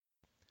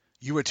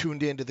You are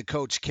tuned in to the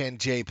Coach Ken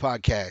J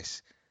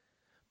podcast,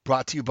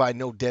 brought to you by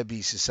No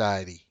Deadbeat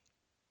Society.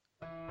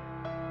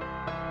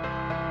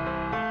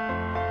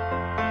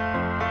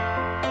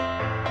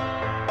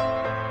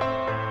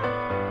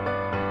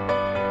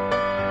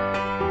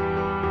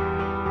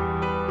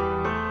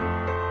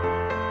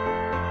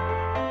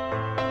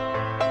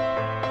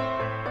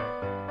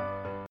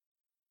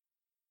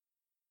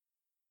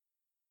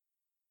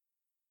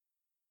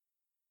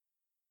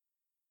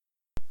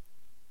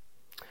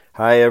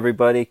 Hi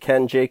everybody,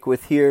 Ken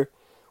Jaquith here.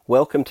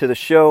 Welcome to the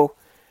show.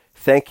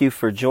 Thank you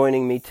for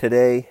joining me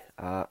today.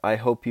 I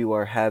hope you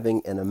are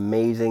having an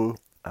amazing,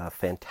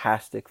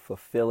 fantastic,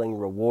 fulfilling,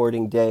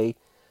 rewarding day.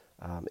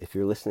 If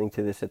you're listening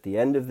to this at the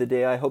end of the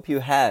day, I hope you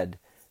had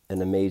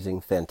an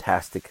amazing,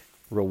 fantastic,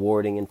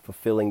 rewarding, and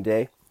fulfilling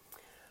day.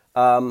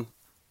 So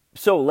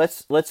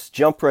let's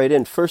jump right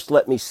in. First,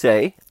 let me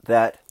say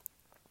that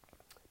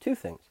two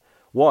things.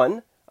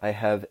 One, I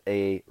have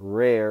a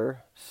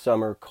rare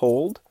summer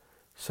cold,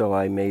 so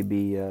I may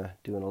be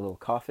doing a little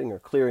coughing or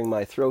clearing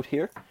my throat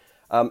here.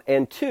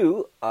 And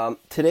two,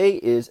 today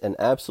is an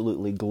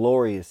absolutely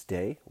glorious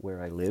day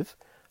where I live,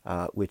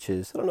 which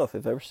is, I don't know if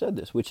I've ever said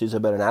this, which is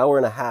about an hour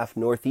and a half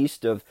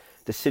northeast of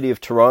the city of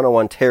Toronto,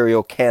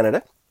 Ontario,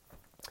 Canada.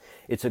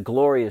 It's a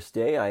glorious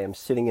day. I am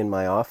sitting in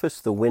my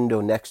office. The window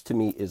next to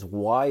me is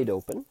wide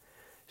open.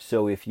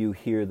 So if you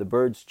hear the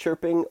birds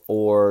chirping,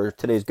 or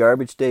today's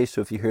garbage day, so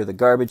if you hear the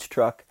garbage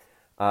truck,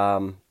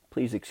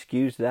 please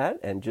excuse that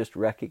and just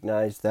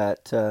recognize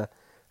that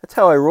that's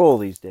how I roll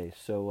these days.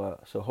 So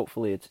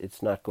hopefully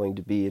it's not going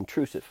to be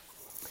intrusive.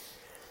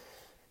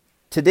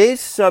 Today's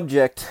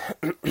subject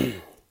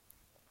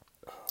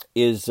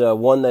is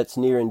one that's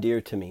near and dear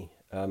to me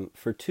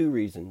for two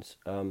reasons.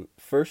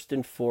 First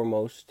and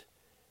foremost,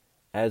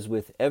 as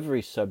with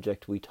every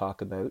subject we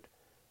talk about,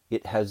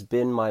 it has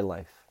been my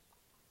life.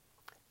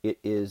 It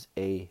is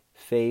a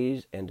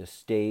phase and a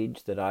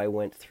stage that I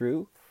went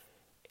through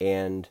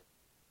and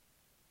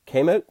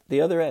came out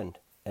the other end,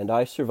 and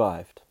I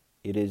survived.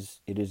 It is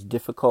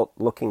difficult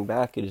looking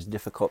back. It is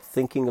difficult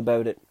thinking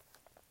about it.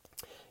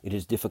 It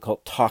is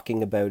difficult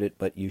talking about it,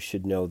 but you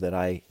should know that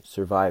I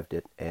survived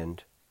it,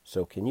 and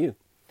so can you.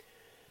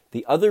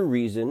 The other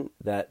reason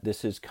that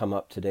this has come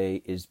up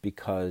today is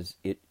because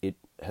it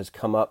has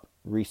come up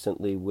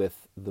recently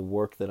with the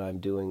work that I'm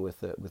doing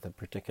with a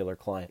particular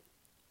client.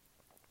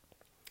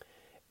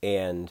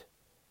 And,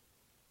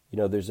 you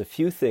know, there's a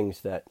few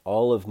things that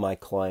all of my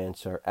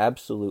clients are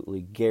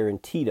absolutely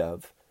guaranteed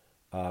of.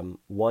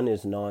 One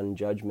is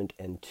non-judgment,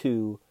 and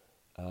two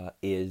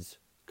is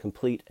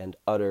complete and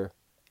utter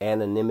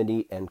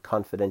anonymity and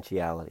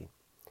confidentiality.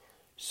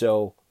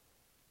 So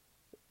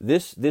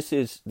this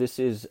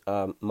is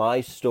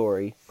my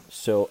story,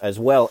 so as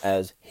well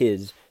as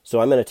his.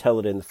 So I'm going to tell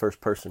it in the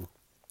first person.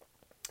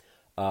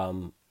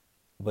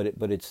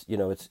 But it's you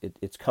know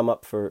it's come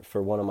up for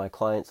one of my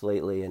clients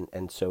lately,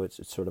 and so it's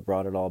sort of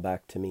brought it all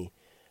back to me.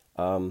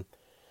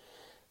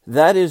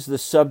 That is the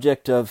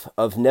subject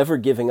of never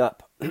giving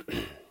up.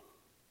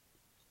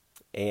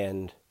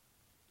 And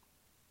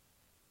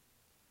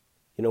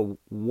you know,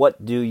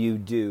 what do you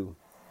do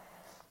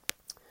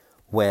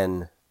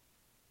when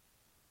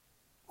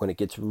it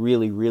gets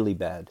really, really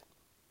bad?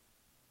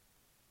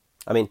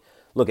 I mean,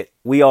 look,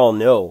 we all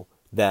know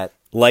that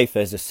life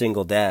as a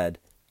single dad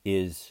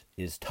is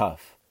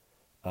tough.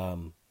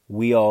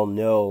 We all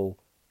know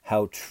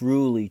how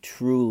truly,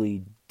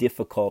 truly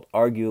difficult,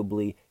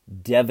 arguably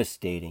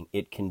devastating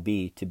it can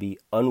be to be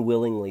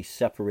unwillingly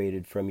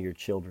separated from your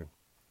children.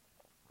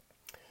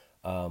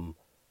 But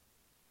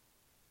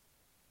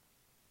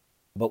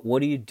what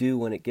do you do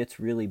when it gets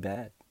really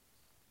bad?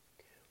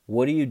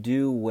 What do you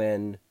do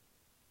when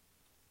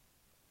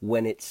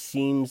it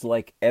seems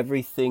like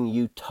everything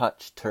you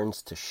touch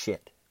turns to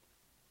shit?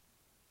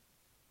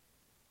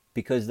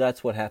 Because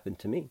that's what happened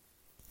to me.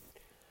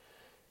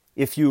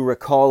 If you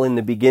recall in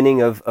the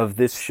beginning of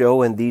this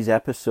show and these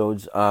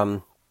episodes,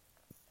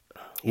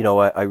 you know,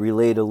 I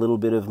relayed a little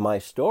bit of my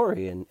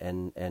story,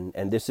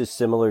 and this is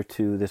similar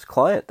to this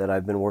client that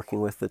I've been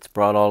working with that's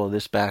brought all of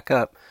this back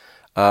up.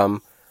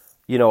 You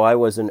know, I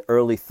was an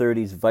early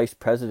 30s vice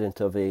president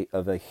of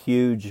a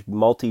huge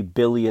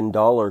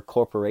multi-billion-dollar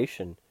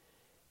corporation,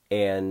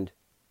 and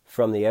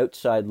from the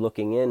outside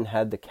looking in,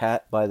 had the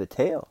cat by the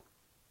tail,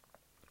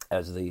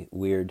 as the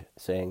weird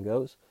saying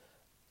goes.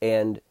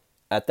 And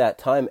at that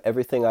time,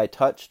 everything I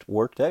touched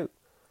worked out.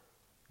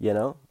 You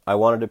know, I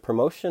wanted a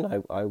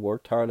promotion. I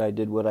worked hard. I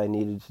did what I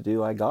needed to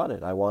do. I got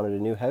it. I wanted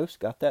a new house.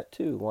 Got that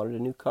too. Wanted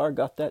a new car.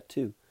 Got that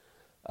too.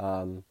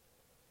 You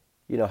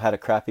know, had a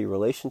crappy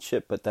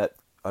relationship, but that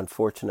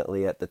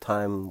unfortunately at the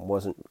time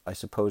wasn't, I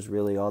suppose,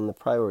 really on the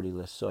priority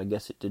list. So I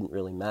guess it didn't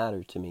really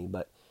matter to me.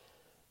 But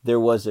there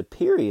was a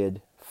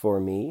period for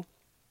me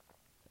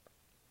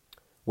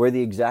where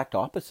the exact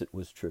opposite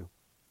was true.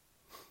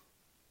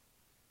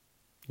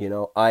 You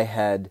know, I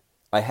had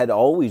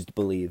always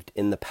believed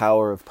in the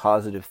power of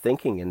positive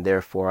thinking, and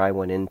therefore I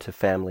went into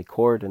family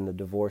court and the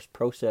divorce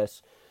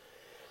process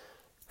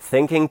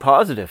thinking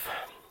positive,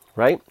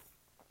 right?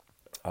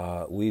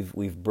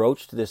 We've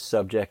broached this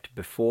subject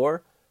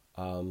before,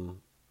 and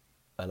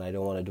I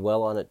don't want to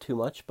dwell on it too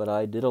much, but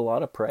I did a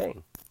lot of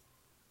praying.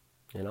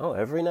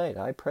 Every night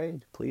I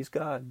prayed, please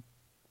God,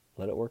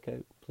 let it work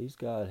out. Please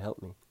God,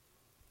 help me.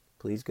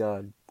 Please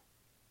God.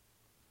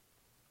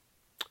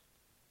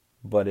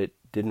 But it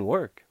didn't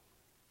work.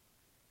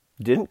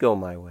 Didn't go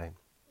my way.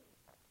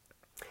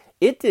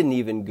 It didn't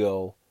even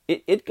go.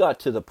 It got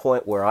to the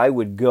point where I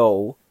would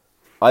go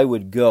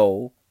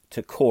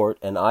to court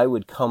and I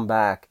would come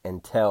back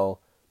and tell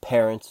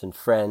parents and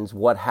friends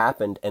what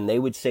happened, and they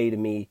would say to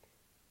me,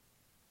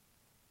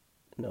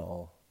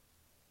 no,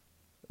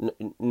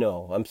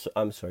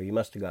 I'm sorry, you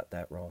must have got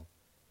that wrong.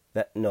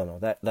 That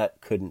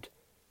couldn't.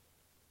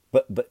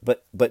 But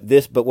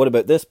this, but what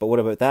about this, but what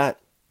about that?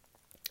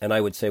 And I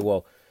would say,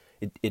 well,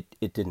 it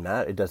didn't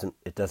matter. It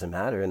doesn't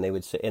matter. And they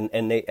would say,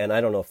 and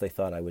I don't know if they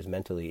thought I was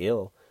mentally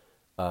ill,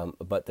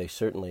 but they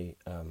certainly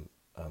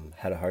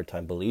had a hard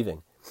time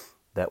believing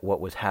that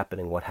what was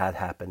happening, what had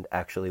happened,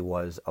 actually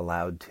was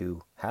allowed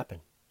to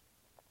happen.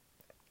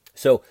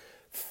 So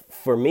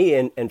for me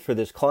and for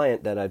this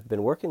client that I've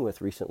been working with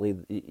recently,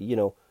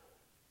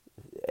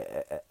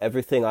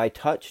 everything I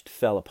touched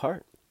fell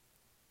apart.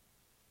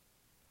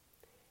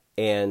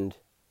 And,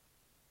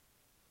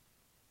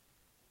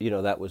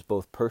 that was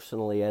both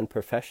personally and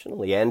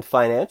professionally and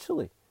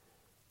financially,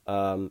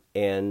 and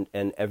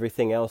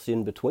everything else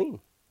in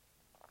between.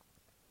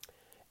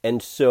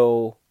 And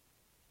so,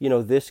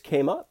 this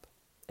came up,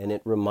 and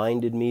it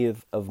reminded me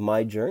of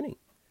my journey.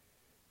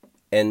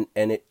 And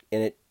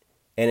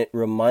it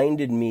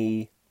reminded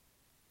me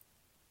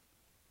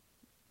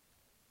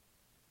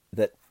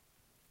that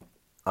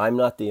I'm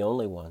not the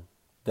only one,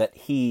 that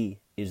he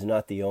is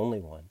not the only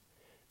one,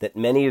 that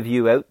many of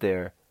you out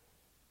there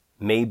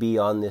may be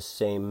on this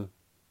same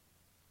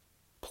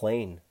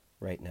plane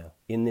right now,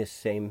 in this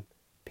same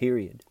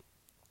period.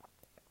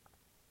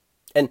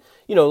 And,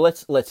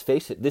 let's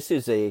face it, this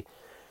is a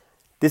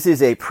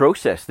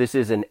process, this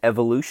is an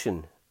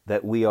evolution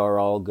that we are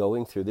all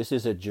going through. This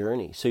is a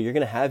journey. So you're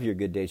going to have your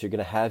good days, you're going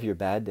to have your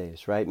bad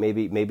days, right?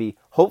 Maybe,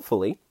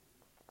 hopefully,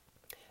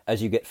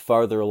 as you get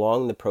farther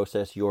along the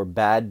process, your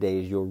bad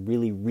days, your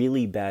really,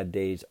 really bad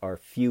days are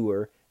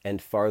fewer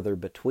and farther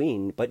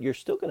between, but you're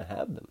still going to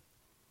have them.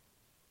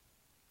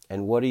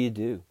 And what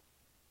do?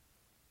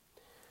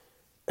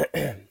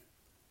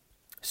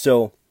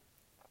 So,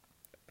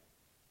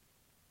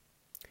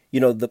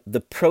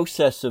 the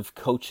process of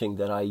coaching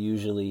that I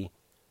usually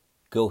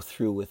go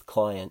through with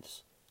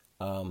clients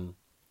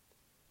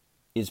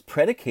is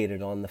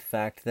predicated on the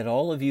fact that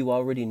all of you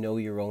already know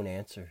your own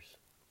answers.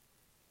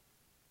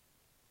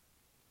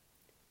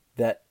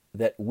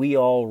 That we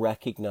all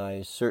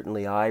recognize,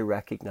 certainly I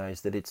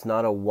recognize, that it's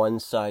not a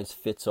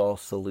one-size-fits-all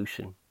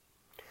solution.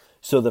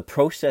 So the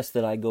process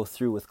that I go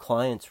through with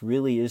clients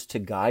really is to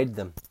guide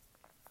them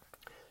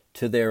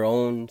to their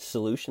own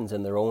solutions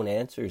and their own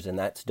answers, and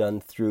that's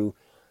done through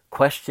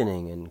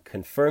questioning and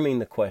confirming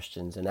the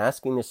questions and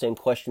asking the same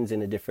questions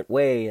in a different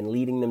way and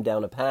leading them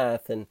down a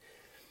path.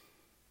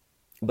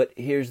 But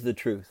here's the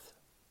truth,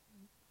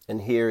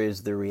 and here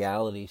is the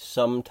reality.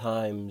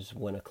 Sometimes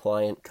when a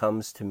client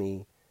comes to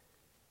me,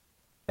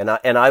 and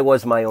I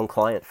was my own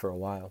client for a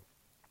while.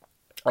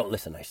 Oh,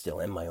 listen, I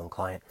still am my own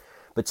client.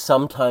 But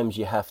sometimes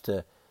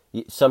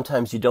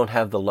sometimes you don't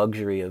have the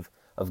luxury of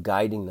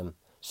guiding them.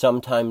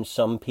 Sometimes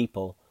some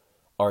people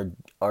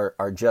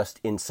are just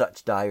in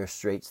such dire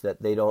straits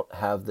that they don't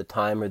have the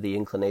time or the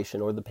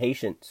inclination or the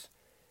patience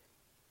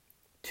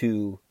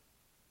to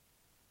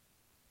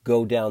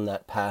go down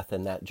that path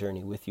and that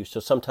journey with you. So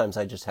sometimes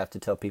I just have to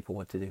tell people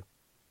what to do.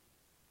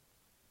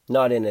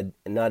 Not in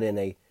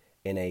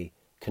a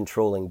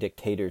controlling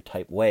dictator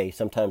type way.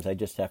 Sometimes I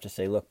just have to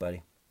say, look,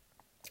 buddy.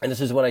 And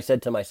this is what I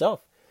said to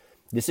myself.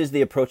 This is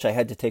the approach I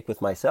had to take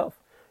with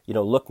myself.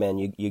 Look,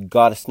 man, you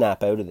got to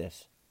snap out of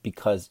this,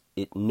 because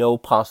no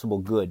possible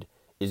good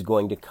is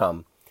going to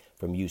come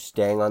from you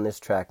staying on this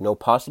track. No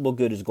possible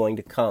good is going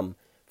to come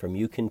from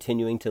you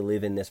continuing to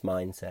live in this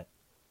mindset.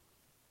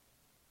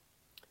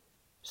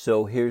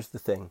 So here's the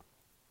thing.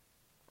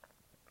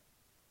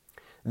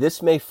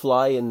 This may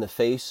fly in the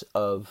face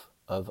of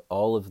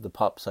all of the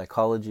pop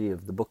psychology,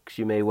 of the books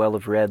you may well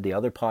have read, the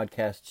other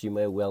podcasts you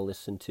may well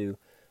listen to.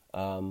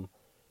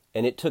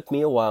 And it took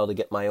me a while to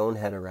get my own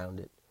head around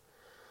it.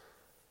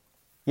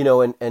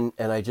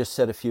 And I just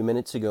said a few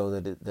minutes ago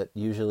that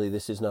usually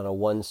this is not a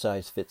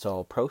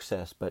one-size-fits-all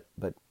process, but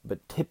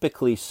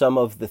typically some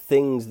of the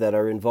things that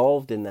are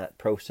involved in that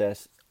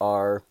process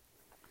are,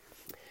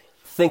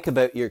 think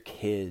about your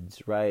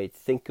kids, right?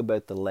 Think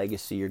about the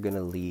legacy you're going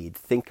to lead.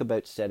 Think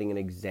about setting an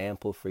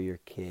example for your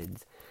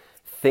kids.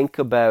 Think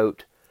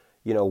about,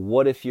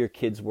 what if your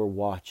kids were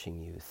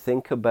watching you?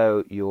 Think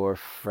about your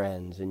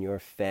friends and your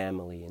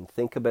family, and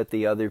think about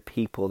the other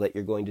people that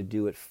you're going to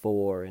do it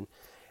for. And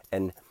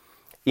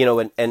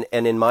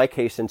in my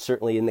case, and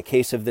certainly in the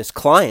case of this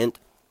client,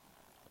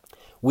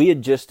 we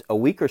had just a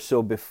week or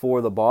so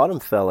before the bottom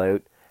fell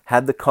out,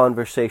 had the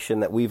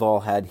conversation that we've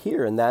all had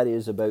here, and that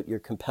is about your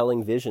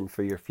compelling vision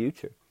for your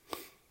future,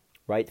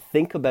 right?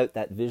 Think about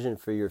that vision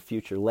for your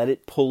future. Let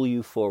it pull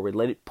you forward.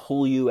 Let it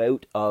pull you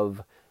out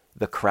of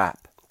the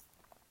crap.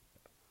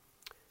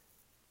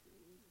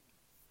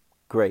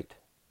 Great.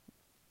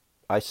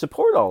 I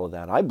support all of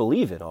that. I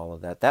believe in all of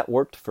that. That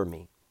worked for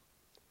me.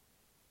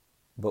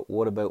 But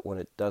what about when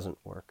it doesn't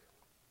work?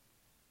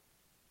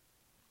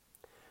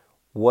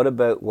 What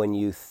about when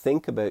you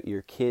think about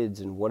your kids,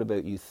 and what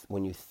about you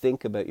when you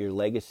think about your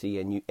legacy,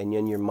 and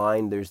in your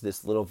mind there's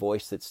this little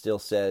voice that still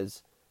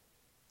says,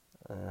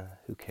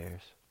 "Who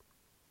cares?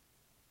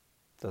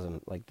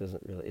 It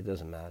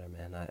doesn't matter,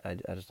 man.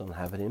 I just don't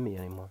have it in me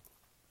anymore."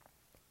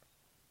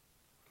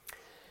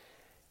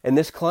 And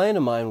this client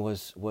of mine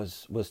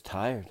was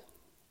tired,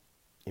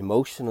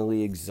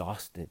 emotionally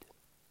exhausted,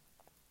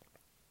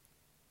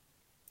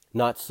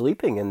 not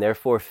sleeping, and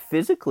therefore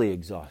physically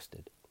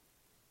exhausted.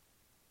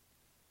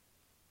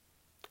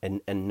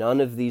 And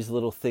none of these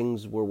little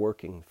things were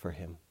working for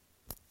him.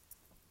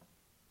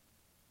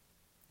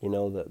 You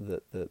know,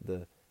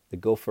 the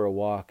go for a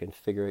walk and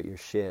figure out your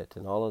shit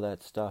and all of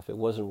that stuff, it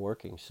wasn't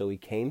working. So he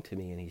came to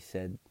me and he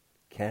said,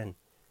 "Ken,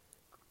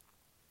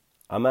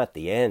 I'm at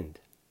the end.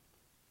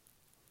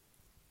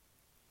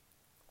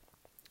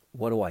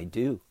 What do I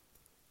do?"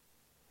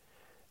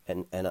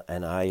 And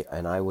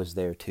I was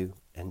there too.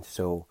 And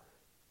so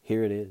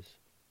here it is.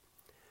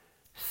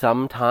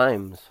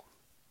 Sometimes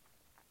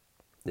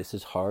this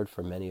is hard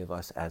for many of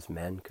us as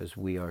men because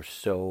we are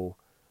so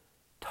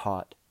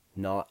taught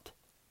not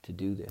to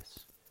do this.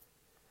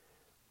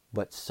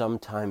 But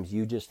sometimes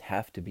you just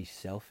have to be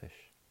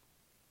selfish.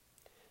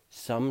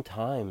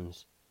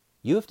 Sometimes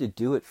you have to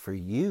do it for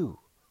you,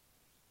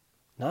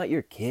 not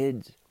your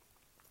kids.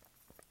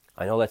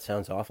 I know that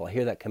sounds awful. I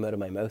hear that come out of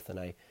my mouth and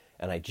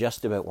I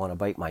just about want to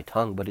bite my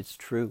tongue, but it's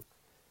true.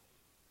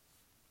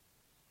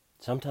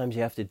 Sometimes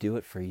you have to do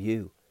it for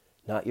you,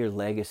 not your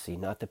legacy,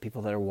 not the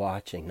people that are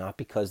watching, not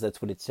because that's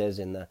what it says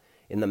in the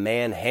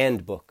man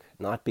handbook,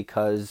 not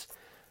because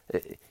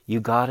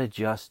you got to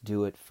just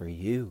do it for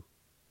you,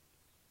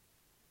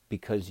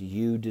 because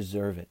you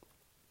deserve it,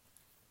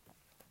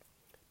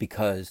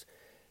 because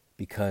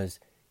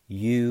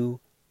you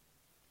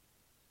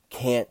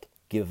can't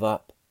give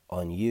up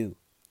on you.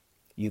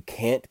 You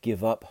can't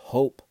give up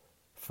hope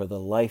for the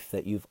life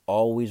that you've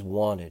always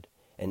wanted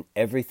and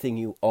everything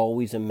you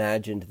always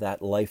imagined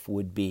that life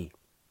would be.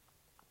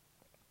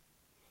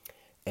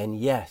 And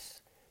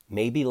yes,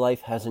 maybe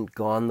life hasn't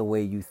gone the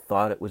way you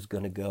thought it was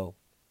going to go.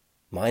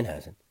 Mine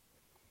hasn't.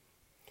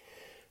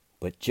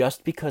 But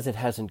just because it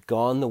hasn't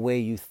gone the way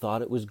you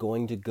thought it was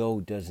going to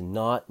go does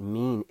not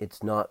mean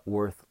it's not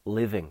worth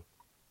living.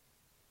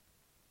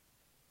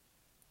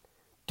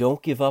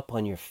 Don't give up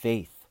on your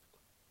faith.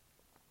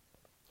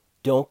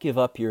 Don't give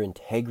up your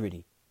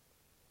integrity.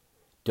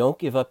 Don't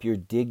give up your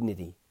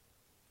dignity.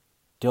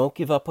 Don't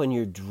give up on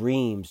your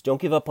dreams.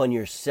 Don't give up on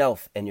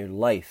yourself and your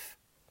life.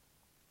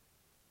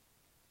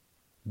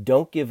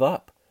 Don't give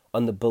up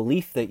on the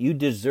belief that you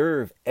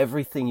deserve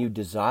everything you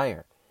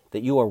desire,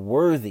 that you are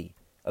worthy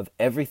of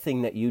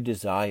everything that you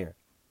desire.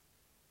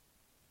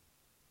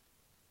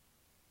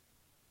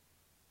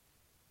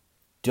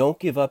 Don't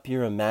give up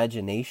your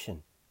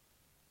imagination.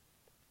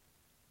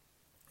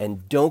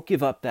 And don't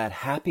give up that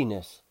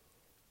happiness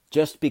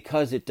just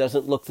because it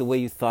doesn't look the way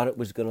you thought it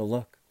was going to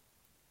look.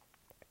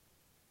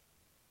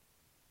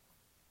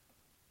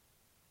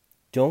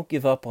 Don't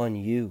give up on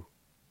you,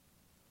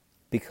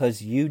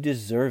 because you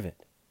deserve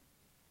it.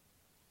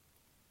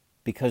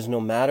 Because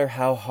no matter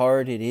how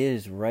hard it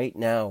is right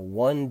now,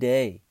 one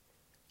day,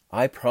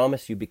 I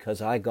promise you, because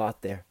I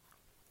got there,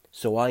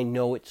 so I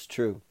know it's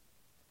true.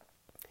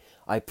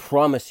 I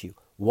promise you,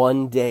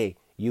 one day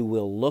you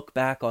will look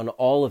back on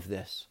all of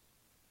this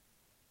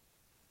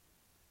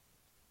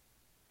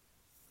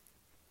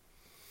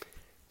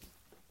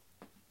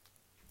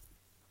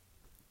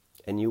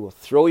and you will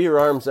throw your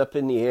arms up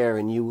in the air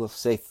and you will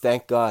say,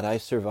 "Thank God I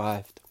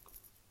survived.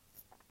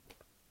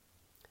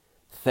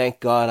 Thank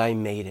God I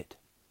made it.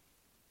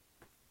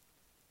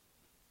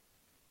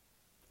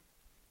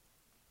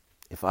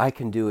 If I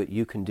can do it,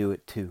 you can do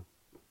it too.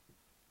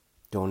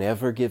 Don't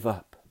ever give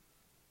up."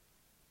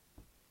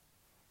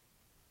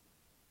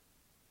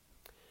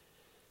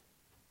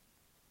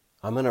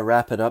 I'm going to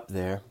wrap it up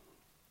there.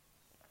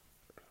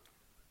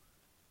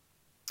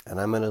 And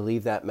I'm going to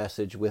leave that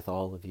message with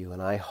all of you.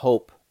 And I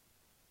hope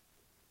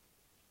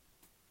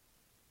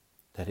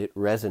that it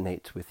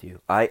resonates with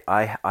you. I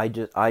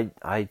don't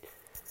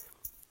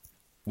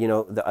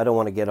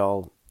want to get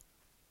all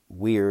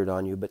weird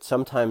on you, but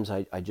sometimes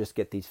I just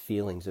get these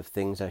feelings of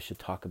things I should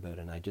talk about,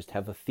 and I just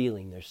have a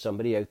feeling there's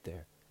somebody out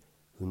there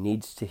who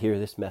needs to hear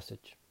this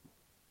message.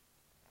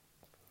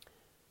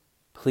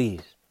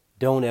 Please,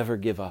 don't ever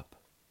give up.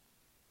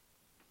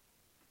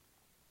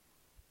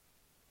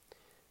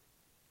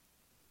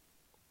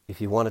 If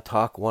you want to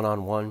talk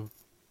one-on-one,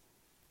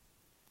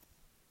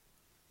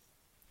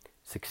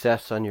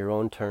 success on your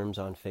own terms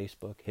on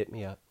Facebook, hit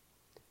me up.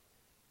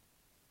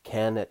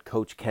 Ken at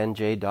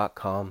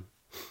CoachKenJ.com,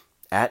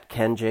 at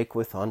Ken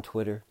Jaquith on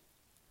Twitter.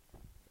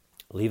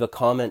 Leave a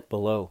comment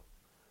below.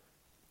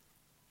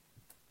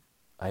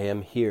 I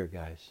am here,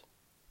 guys.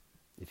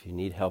 If you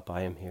need help,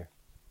 I am here.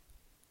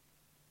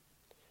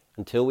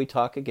 Until we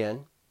talk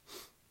again,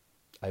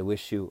 I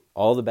wish you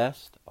all the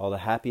best, all the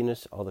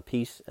happiness, all the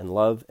peace and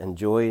love and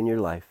joy in your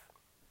life.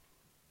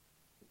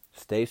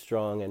 Stay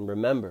strong and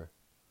remember,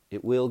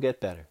 it will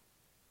get better.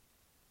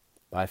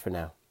 Bye for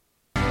now.